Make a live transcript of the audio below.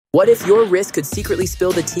What if your wrist could secretly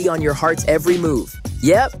spill the tea on your heart's every move?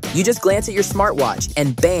 Yep, you just glance at your smartwatch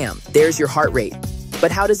and bam, there's your heart rate.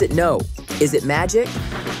 But how does it know? Is it magic?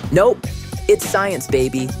 Nope, it's science,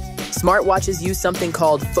 baby. Smartwatches use something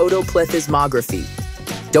called photoplethysmography.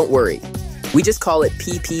 Don't worry, we just call it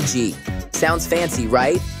PPG. Sounds fancy,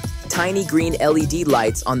 right? Tiny green LED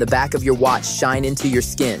lights on the back of your watch shine into your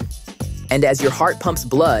skin. And as your heart pumps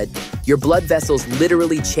blood, your blood vessels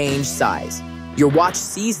literally change size. Your watch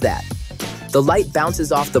sees that. The light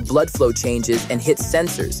bounces off the blood flow changes and hits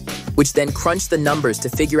sensors, which then crunch the numbers to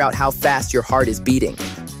figure out how fast your heart is beating.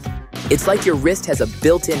 It's like your wrist has a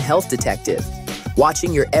built-in health detective,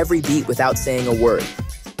 watching your every beat without saying a word.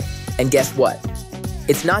 And guess what?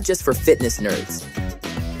 It's not just for fitness nerds.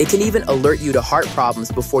 It can even alert you to heart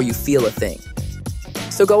problems before you feel a thing.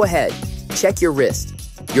 So go ahead, check your wrist.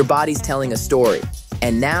 Your body's telling a story,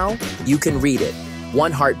 and now you can read it,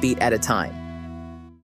 one heartbeat at a time.